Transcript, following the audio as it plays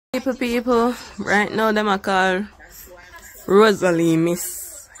People, right now them I call Rosalie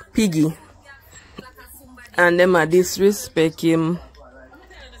Miss Piggy, and them I disrespect him.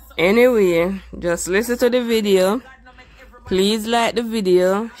 Anyway, just listen to the video. Please like the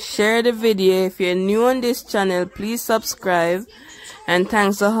video, share the video. If you're new on this channel, please subscribe. And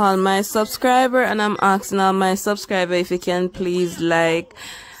thanks to all my subscribers, and I'm asking all my subscribers if you can please like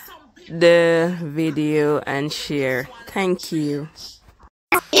the video and share. Thank you.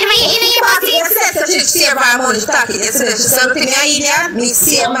 Save my money, talking. It's something I eat, me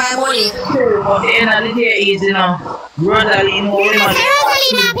save my money. But the end of the day is, you know, Rosalie no money.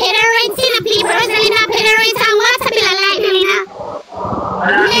 Rosalie not pay the rent, see the people. Rosalie not pay the rent and water bill like me, you know.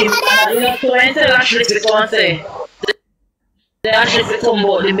 You know, so until Ashley to come and say, they actually to come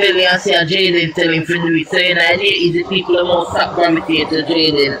about the belly and say, Jaden tell him to do it. So, you know, is the people who must stop gravitating to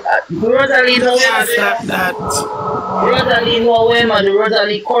Jaden. Rosalie no way, stop that. Rosalie no way, man.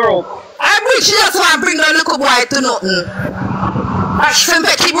 Rosalie corrupt. I wish she just want to bring the little boy to nothing. And she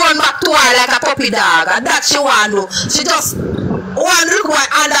keep run back to her like a puppy dog. And that she want to do. She just want to look boy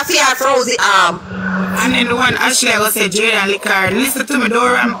under fear for the arm. And then the one Ashley was say Jaden liquor. Listen to me,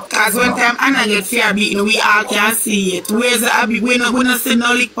 Dora, because one time Anna get fear beaten, we all can see it. Where's the Abby? We not see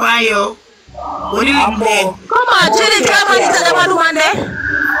no lick by you. What do you lick there? Come on, Jaden, come on, is that the one there?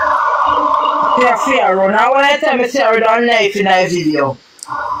 Yeah, fear run. Now when I tell me, see her on life in that video.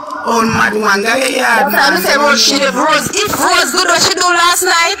 Oh, mad one, guy, yeah. Sometimes I say, Rose, if Rose did what she do last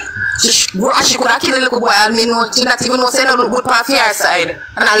night, she could have killed a little boy. I mean, she not even know say no look good on her side. And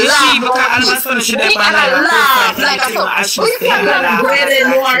I laugh. And I laugh like a so. Jaden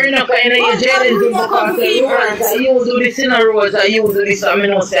no are in a kind of Jaden do because you do this in a Rose, you do this, I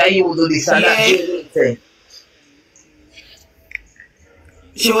mean, say you do this, and that's Jaden.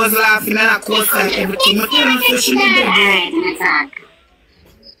 She was laughing and I course and everything. But you know, so she didn't do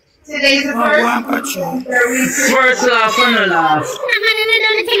Today's the first laugh and a laugh. I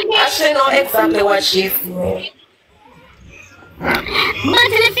should know exactly what she's doing. But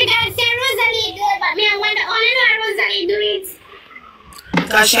the figure say Rosalie do it, but me I wonder only know Rosalie do it.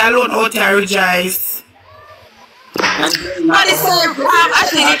 because she alone out there rejoice. But it's so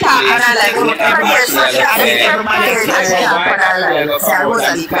actually the car and I like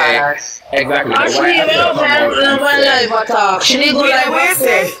exactly. She didn't go like what?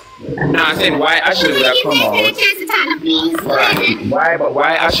 No, I said why Ashley would have come out. Right.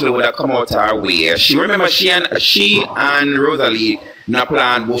 Why Ashley would have come out her way? She remember she and Rosalie not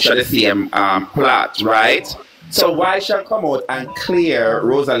planned both of the same plot, right? So why she come out and clear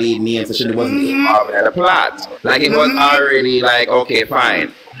Rosalie name so she wasn't involved in the plot? Like it was already like okay,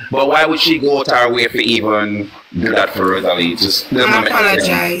 fine. But why would she go out her way for even do that for Rosalie? Just doesn't make sense.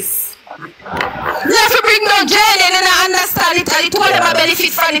 Apologize. You have to bring no Jaden and I understand it and it told them a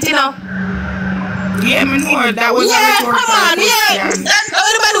benefit from it, you know. Yeah, me know that was come on, yeah. And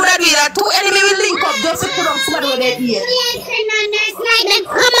everybody would agree that two enemies will link up just to put up somebody with their ear. Like them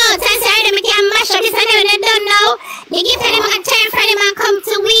come out and say them can mash up this and they don't know. They give them a turn for them and come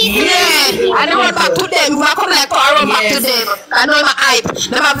to we. Yeah, I know back to them. I come like power back to them. I know my hype.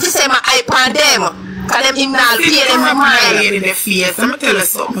 Them have to say my hype on them. Cause them in now pay them my mind. In the face. I'm tell you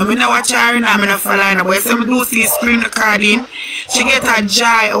something. I'm not watch her and I'm not following her. But some do see screen recording. She get a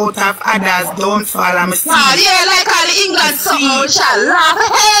joy out of others don't fall. I'm see. Yeah, like all the England song. Shall laugh.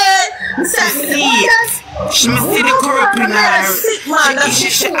 Hey, she must see the corrupt in her.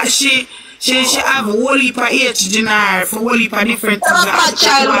 She have a whole heap of age in her for a whole heap of different things. I'm a bad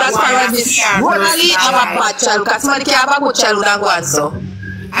child as far as this. Rosalie, I'm a bad child because somebody can have a good child and go on so.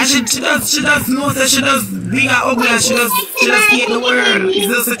 And she does know that she does big and ugly and she does hate the world. It's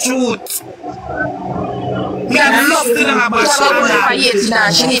just the truth. We have love to them about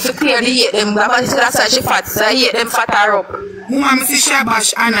she needs to clear the hate them. That's why she fat. So I hate them fat her up. Mama, see she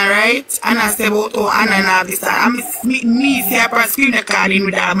bash Anna, right? Anna say about how Anna and all this. I me see her screen recording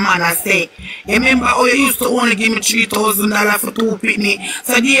with that man I say. You remember how you used to only give me $3,000 for 2 pitney.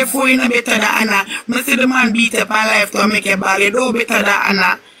 So therefore you know better than Anna. I see the man beat up her life to make a ball. You do better than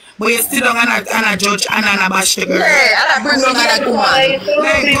Anna. But you still don't Anna judge Anna and bash the girl. Yeah, Anna bring down that woman. Like,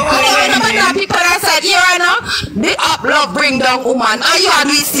 people that said, here right now, the up love bring down woman. And you are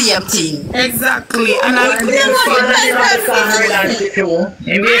doing the same thing. Exactly. And I And wait for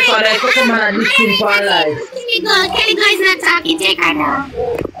that to come and this thing for life. Kelly go is not talking, take her now.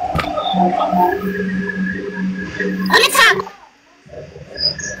 Let me talk.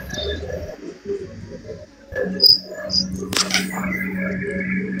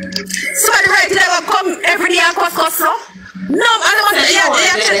 Somebody right there come every day and cuss no? No, I don't want to.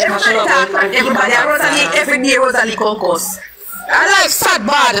 Everybody talk. Everybody. Rosalie every day. Rosalie come cuss. I like sad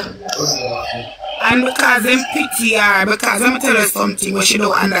bad. And because them pity her, because I'm tell her something what she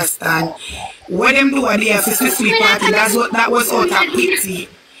don't understand. What them do at the FCC party, that was out of pity.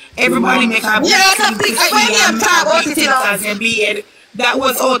 Everybody make a big thing that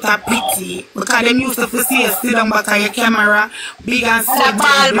was out of pity. Because them used to see us sit down back on your camera, big and sad,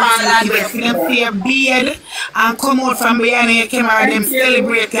 see them see a beard and come out from behind your camera, them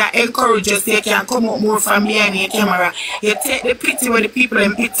celebrate and encourage us so you can come out more from behind your camera. You take the pity where the people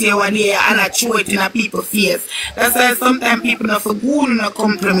and pity over there and I show it in a people's face. That's why sometimes people not for good in a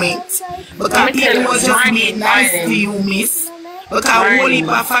compliment. Because people was just being nice to you, miss. Because whole heap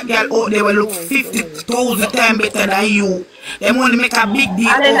of fat girl out there will look 50,000 times better than you. They want to make a big deal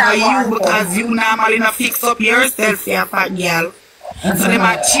over you because you normally not fix up yourself, you fat girl. So they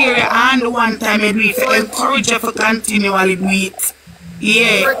might cheer you on one time and do it, to encourage you to continually do it.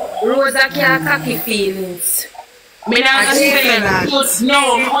 Yeah. Rosa can't cocky feelings. Me not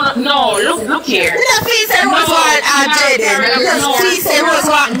no, look here. The piece was what Jaden. The piece was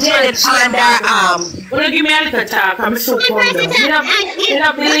what Jaden under her arm. Well, give me a little talk. I'm so proud of you.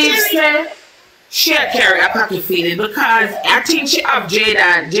 I believe she carry a cocky feeling because I think she have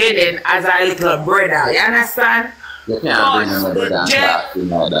Jaden as a little brother. You understand? You can't bring him a brother and talk to him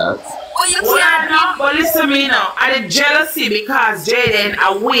like that. Oh, you can't. But listen to me now. And the jealousy because Jaden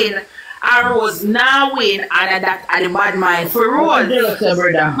a win. And Rose now win, and that are the bad mind for Rose. Let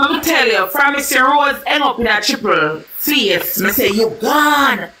me tell you, from Mr. Rose end up in a triple face. Me say, you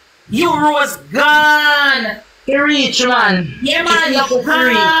gone. You Rose gone. You reach, man. Yeah, man, you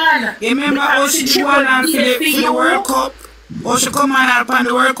gone. You remember how she did one and for the World Cup? How she come on upon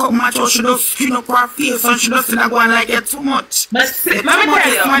the World Cup match, how she just skin up her face and she doesn't go on like it too much. But let me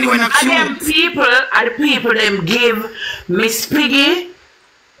tell you, and them people are the people them give Miss Piggy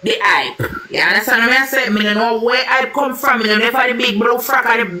the hype. You understand what I say? I don't know where hype come from. I don't know if I the big blue frock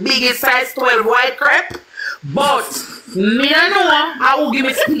or the biggest size 12 white crepe. But I don't know how will give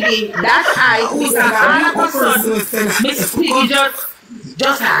Miss Piggy that hype because all of a sudden Miss Piggy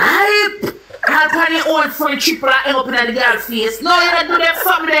just hype. How can you own front triple and end up in the girl's face? No, you don't do them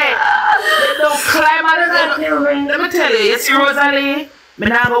something there. They don't climb out of that. Let me tell you, you see Rosalie? I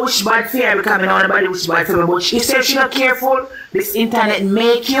don't go wish bad for her because I don't nobody wish bad for me. But if she's not careful, this internet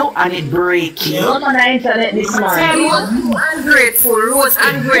make you and it break you. Not on the internet this man. Rose ungrateful. Rose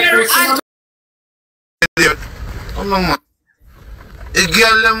ungrateful. Come on, man. The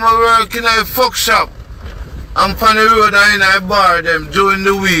girl them are working at a fuck shop. I'm on the road and in a bar them during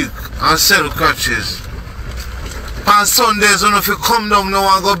the week and sell crutches. On Sundays, when you come down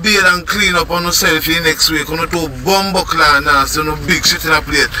now and go bathe and clean up on yourself for the next week, you do bumbuckler and dance, you know, big shit in a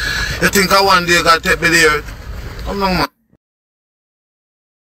plate. You think I one day got to take me there? Come on, man.